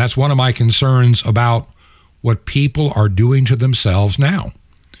 And that's one of my concerns about what people are doing to themselves now.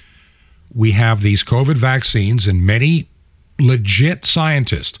 We have these COVID vaccines and many legit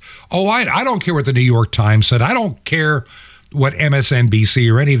scientists. Oh, I don't care what the New York Times said. I don't care what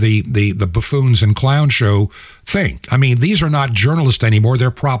MSNBC or any of the buffoons and clown show think. I mean, these are not journalists anymore.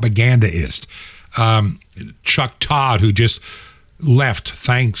 They're propagandists. Chuck Todd, who just left,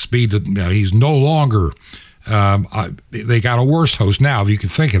 thanks be to, he's no longer, they got a worse host now, if you can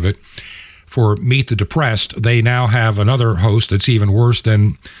think of it, for Meet the Depressed. They now have another host that's even worse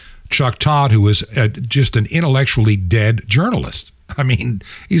than Chuck Todd, who is just an intellectually dead journalist. I mean,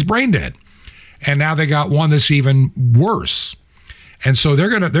 he's brain dead. And now they got one that's even worse. And so they're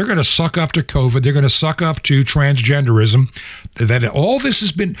gonna suck up to COVID. They're gonna suck up to transgenderism. That all this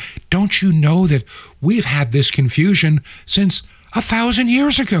has been. Don't you know that we've had this confusion since 1,000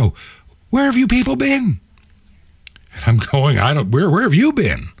 years ago? Where have you people been? And I'm going. Where have you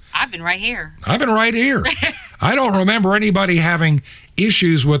been? I've been right here. I've been right here. I don't remember anybody having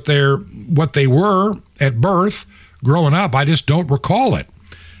issues with what they were at birth growing up. I just don't recall it.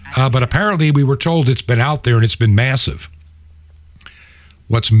 But apparently we were told it's been out there and it's been massive.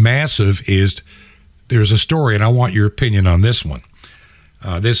 What's massive is there's a story, and I want your opinion on this one.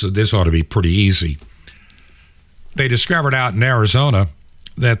 This ought to be pretty easy. They discovered out in Arizona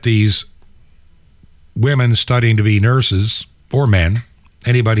that these women studying to be nurses, or men,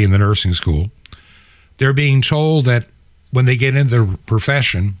 anybody in the nursing school, they're being told that when they get into their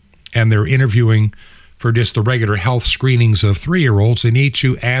profession and they're interviewing for just the regular health screenings of 3-year-olds, they need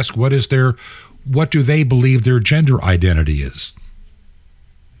to ask what do they believe their gender identity is.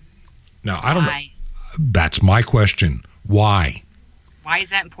 Now, I don't know. That's my question. Why? Why is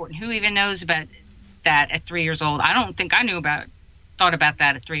that important? Who even knows about that at 3 years old? I don't think I thought about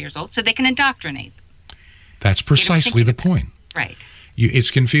that at 3 years old, so they can indoctrinate. That's precisely the point. Right. It's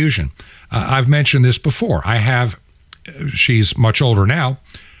confusion. I've mentioned this before. She's much older now.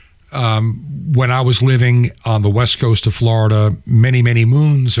 When I was living on the west coast of Florida many, many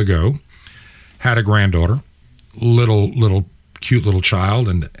moons ago, had a granddaughter, little cute little child,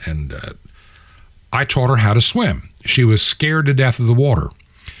 and I taught her how to swim. She was scared to death of the water.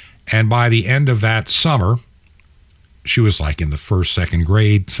 And by the end of that summer, she was like in the first, second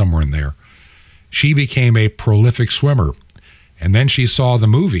grade, somewhere in there, she became a prolific swimmer. And then she saw the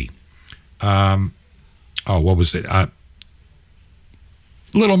movie. What was it?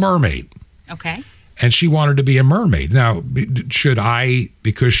 Little Mermaid. Okay. And she wanted to be a mermaid. Now, should I,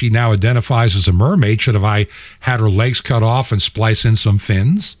 because she now identifies as a mermaid, should have I had her legs cut off and splice in some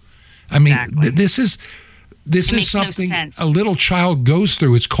fins? Exactly. I mean, this is something a little child goes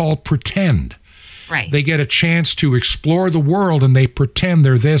through. It's called pretend. Right. They get a chance to explore the world and they pretend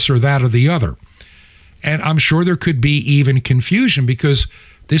they're this or that or the other. And I'm sure there could be even confusion because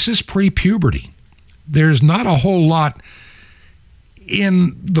this is pre-puberty. There's not a whole lot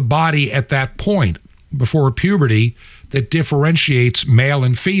in the body at that point before puberty that differentiates male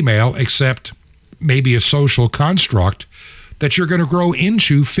and female, except maybe a social construct that you're going to grow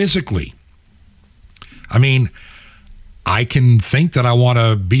into physically. I mean, I can think that I want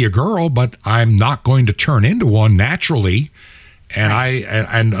to be a girl, but I'm not going to turn into one naturally. And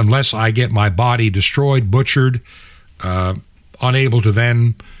and unless I get my body destroyed, butchered, unable to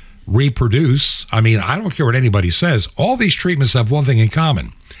then reproduce. I mean, I don't care what anybody says. All these treatments have one thing in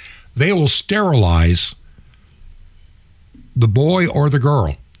common. They will sterilize the boy or the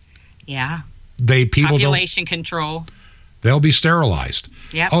girl. Yeah. Population control. They'll be sterilized.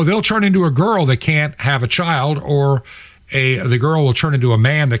 Yeah. Oh, they'll turn into a girl that can't have a child, or the girl will turn into a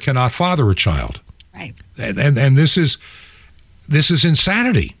man that cannot father a child. Right. And this is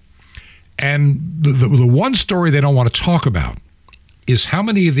insanity. And the one story they don't want to talk about is how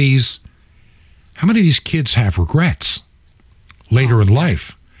many of these kids have regrets later in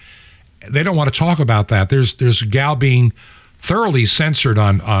life. They don't want to talk about that. There's a gal being thoroughly censored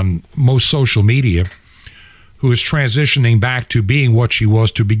on most social media who is transitioning back to being what she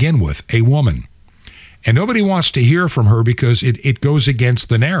was to begin with, a woman. And nobody wants to hear from her because it goes against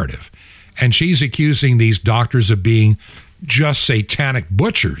the narrative. And she's accusing these doctors of being just satanic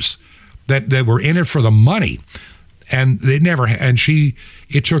butchers, that were in it for the money. And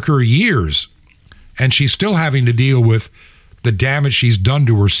it took her years, and she's still having to deal with the damage she's done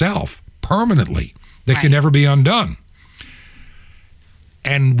to herself permanently that can never be undone.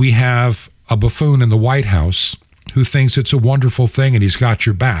 And we have a buffoon in the White House who thinks it's a wonderful thing and he's got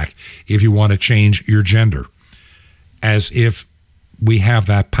your back if you want to change your gender, as if we have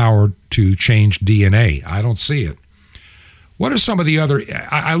that power to change DNA. I don't see it. What are some of the other,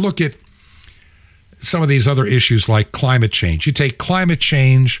 I look at some of these other issues like climate change. You take climate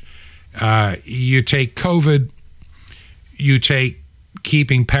change, you take COVID, you take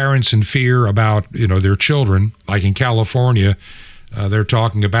keeping parents in fear about, their children. Like in California, they're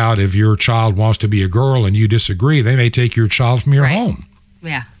talking about if your child wants to be a girl and you disagree, they may take your child from your home.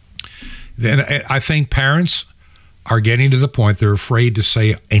 Yeah. Then I think parents are getting to the point they're afraid to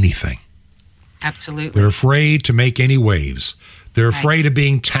say anything. Absolutely. They're afraid to make any waves. They're afraid of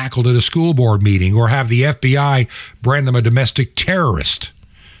being tackled at a school board meeting or have the FBI brand them a domestic terrorist.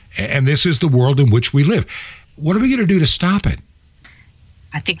 And this is the world in which we live. What are we going to do to stop it?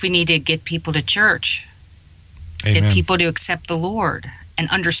 I think we need to get people to church. Amen. Get people to accept the Lord and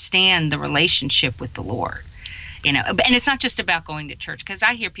understand the relationship with the Lord. And it's not just about going to church, because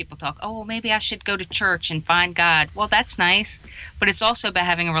I hear people talk, oh, well, maybe I should go to church and find God. Well, that's nice, but it's also about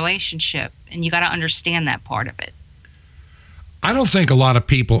having a relationship, and you got to understand that part of it. I don't think a lot of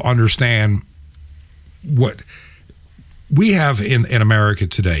people understand what we have in America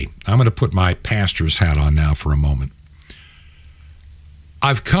today. I'm going to put my pastor's hat on now for a moment.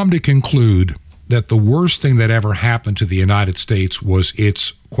 I've come to conclude that the worst thing that ever happened to the United States was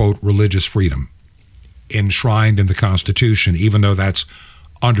its, quote, religious freedom enshrined in the Constitution, even though that's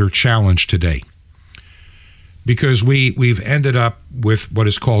under challenge today. Because we've ended up with what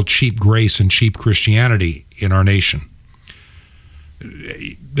is called cheap grace and cheap Christianity in our nation.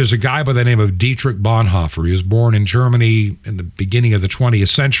 There's a guy by the name of Dietrich Bonhoeffer. He was born in Germany in the beginning of the 20th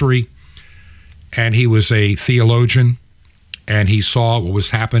century, and he was a theologian, and he saw what was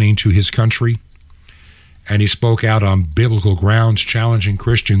happening to his country, and he spoke out on biblical grounds, challenging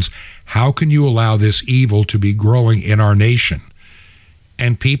Christians. How can you allow this evil to be growing in our nation?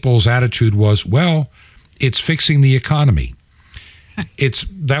 And people's attitude was, well, it's fixing the economy.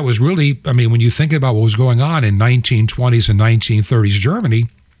 That was really, when you think about what was going on in 1920s and 1930s Germany,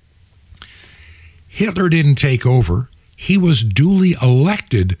 Hitler didn't take over. He was duly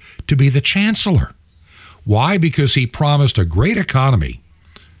elected to be the chancellor. Why? Because he promised a great economy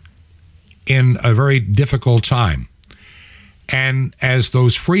in a very difficult time. And as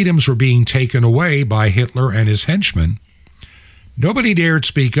those freedoms were being taken away by Hitler and his henchmen, nobody dared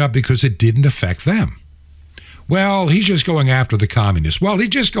speak up because it didn't affect them. Well, he's just going after the communists. Well, he's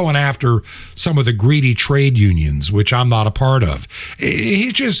just going after some of the greedy trade unions, which I'm not a part of.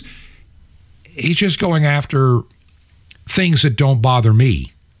 He's just going after things that don't bother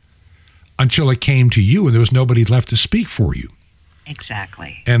me, until it came to you and there was nobody left to speak for you.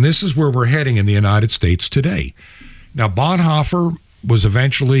 Exactly. And this is where we're heading in the United States today. Now, Bonhoeffer was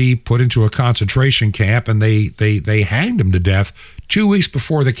eventually put into a concentration camp, and they hanged him to death 2 weeks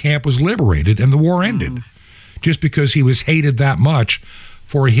before the camp was liberated and the war ended, just because he was hated that much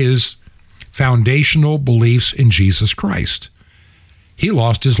for his foundational beliefs in Jesus Christ. He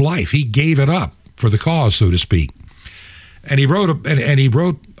lost his life. He gave it up for the cause, so to speak. And he wrote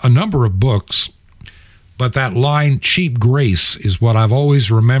a number of books, but that line, cheap grace, is what I've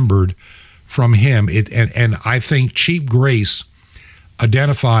always remembered from him. And I think cheap grace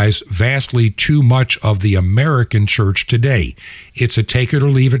identifies vastly too much of the American church today. It's a take it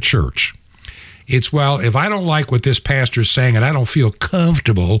or leave it church. It's, well, if I don't like what this pastor's saying and I don't feel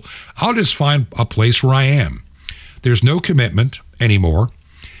comfortable, I'll just find a place where I am. There's no commitment anymore.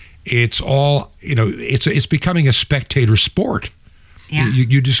 It's all, it's becoming a spectator sport. Yeah.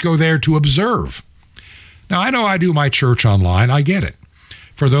 You just go there to observe. Now, I know I do my church online. I get it.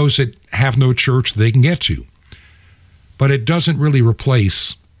 For those that have no church they can get to. But it doesn't really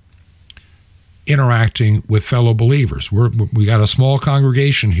replace interacting with fellow believers. We got a small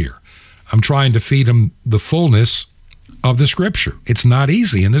congregation here. I'm trying to feed them the fullness of the Scripture. It's not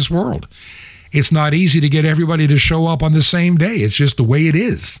easy in this world. It's not easy to get everybody to show up on the same day. It's just the way it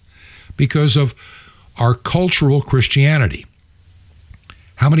is because of our cultural Christianity.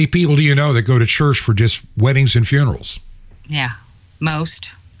 How many people do you know that go to church for just weddings and funerals? Yeah,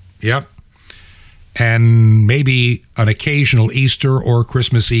 most. Yep. And maybe an occasional Easter or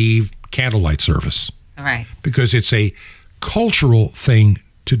Christmas Eve candlelight service. All right. Because it's a cultural thing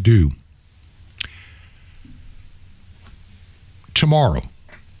to do.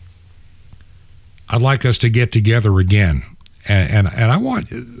 I'd like us to get together again. And I'm going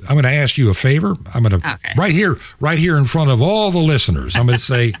to ask you a favor. I'm going to right here in front of all the listeners. I'm going to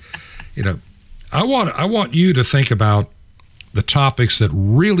say, I want you to think about the topics that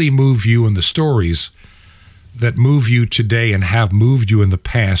really move you and the stories that move you today and have moved you in the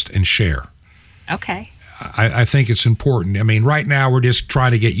past, and share. Okay. I think it's important. I mean, right now we're just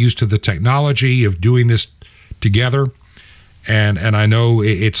trying to get used to the technology of doing this together. And I know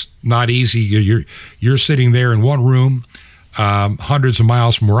it's not easy. You're sitting there in one room, hundreds of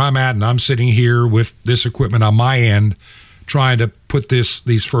miles from where I'm at, and I'm sitting here with this equipment on my end, trying to put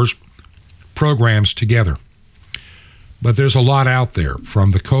these first programs together. But there's a lot out there,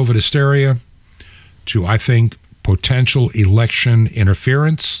 from the COVID hysteria to, I think, potential election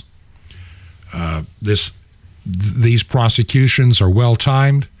interference. These prosecutions are well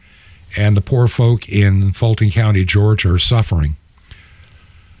timed, and the poor folk in Fulton County, Georgia, are suffering.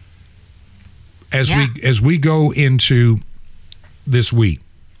 As we go into this week,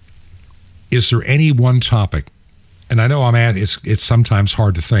 is there any one topic? And I know it's sometimes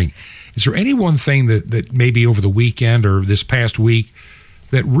hard to think. Is there any one thing that maybe over the weekend or this past week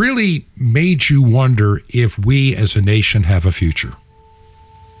that really made you wonder if we as a nation have a future?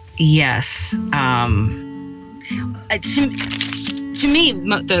 Yes. To me,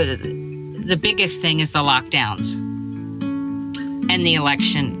 the biggest thing is the lockdowns and the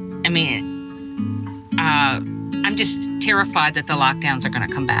election. I mean, I'm just terrified that the lockdowns are going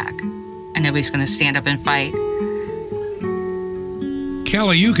to come back and nobody's going to stand up and fight.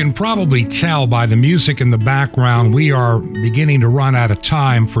 Kelly, you can probably tell by the music in the background, we are beginning to run out of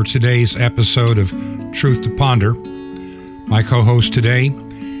time for today's episode of Truth to Ponder. My co-host today,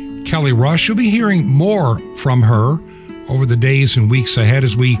 Kelly Rush. You'll be hearing more from her over the days and weeks ahead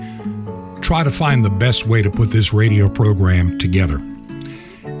as we try to find the best way to put this radio program together.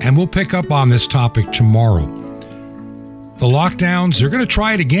 And we'll pick up on this topic tomorrow. The lockdowns, they're going to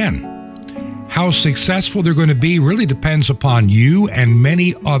try it again. How successful they're going to be really depends upon you and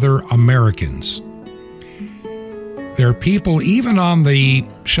many other Americans. There are people, even on the,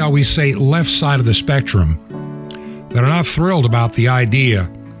 shall we say, left side of the spectrum, that are not thrilled about the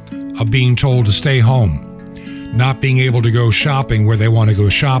idea of being told to stay home, not being able to go shopping where they want to go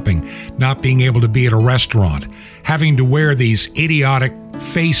shopping, not being able to be at a restaurant, having to wear these idiotic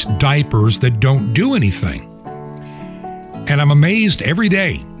face diapers that don't do anything. And I'm amazed every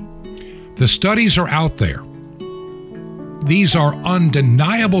day. The studies are out there. These are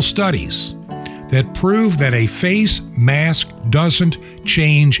undeniable studies that prove that a face mask doesn't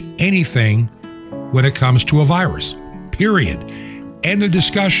change anything when it comes to a virus. Period. End of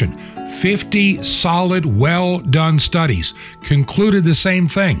discussion. 50 solid, well-done studies concluded the same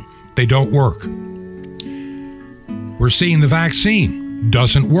thing. They don't work. We're seeing the vaccine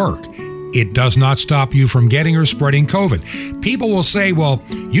doesn't work. It does not stop you from getting or spreading COVID. People will say, well,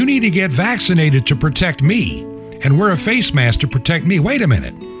 you need to get vaccinated to protect me and wear a face mask to protect me. Wait a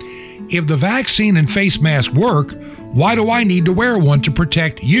minute. If the vaccine and face mask work, why do I need to wear one to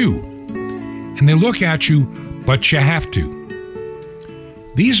protect you? And they look at you, but you have to.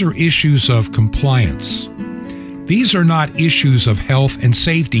 These are issues of compliance. These are not issues of health and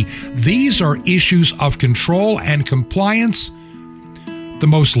safety. These are issues of control and compliance. The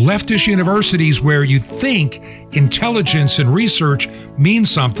most leftist universities where you think intelligence and research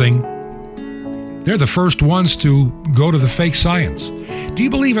means something, they're the first ones to go to the fake science. Do you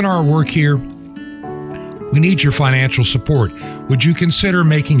believe in our work here? We need your financial support. Would you consider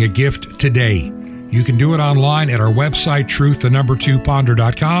making a gift today? You can do it online at our website,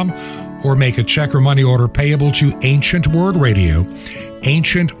 truth2ponder.com, or make a check or money order payable to Ancient Word Radio.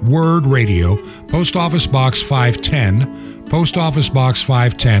 Ancient Word Radio, Post Office Box 510, Post Office Box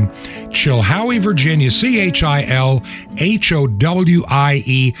 510, Chilhowie, Virginia, Chilhowie,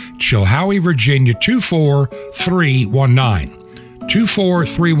 Chilhowie, Virginia, 24319.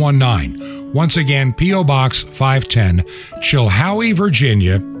 24319. Once again, P.O. Box 510, Chilhowie,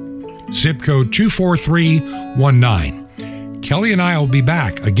 Virginia, zip code 24319. Kelly and I will be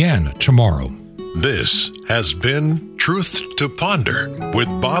back again tomorrow. This has been Truth to Ponder with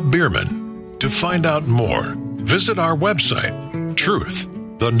Bob Bierman. To find out more, visit our website,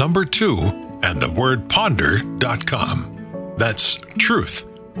 truth2ponder.com. That's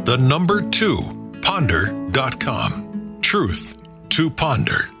truth2ponder.com. Truth to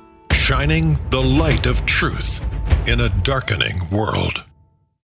Ponder, shining the light of truth in a darkening world.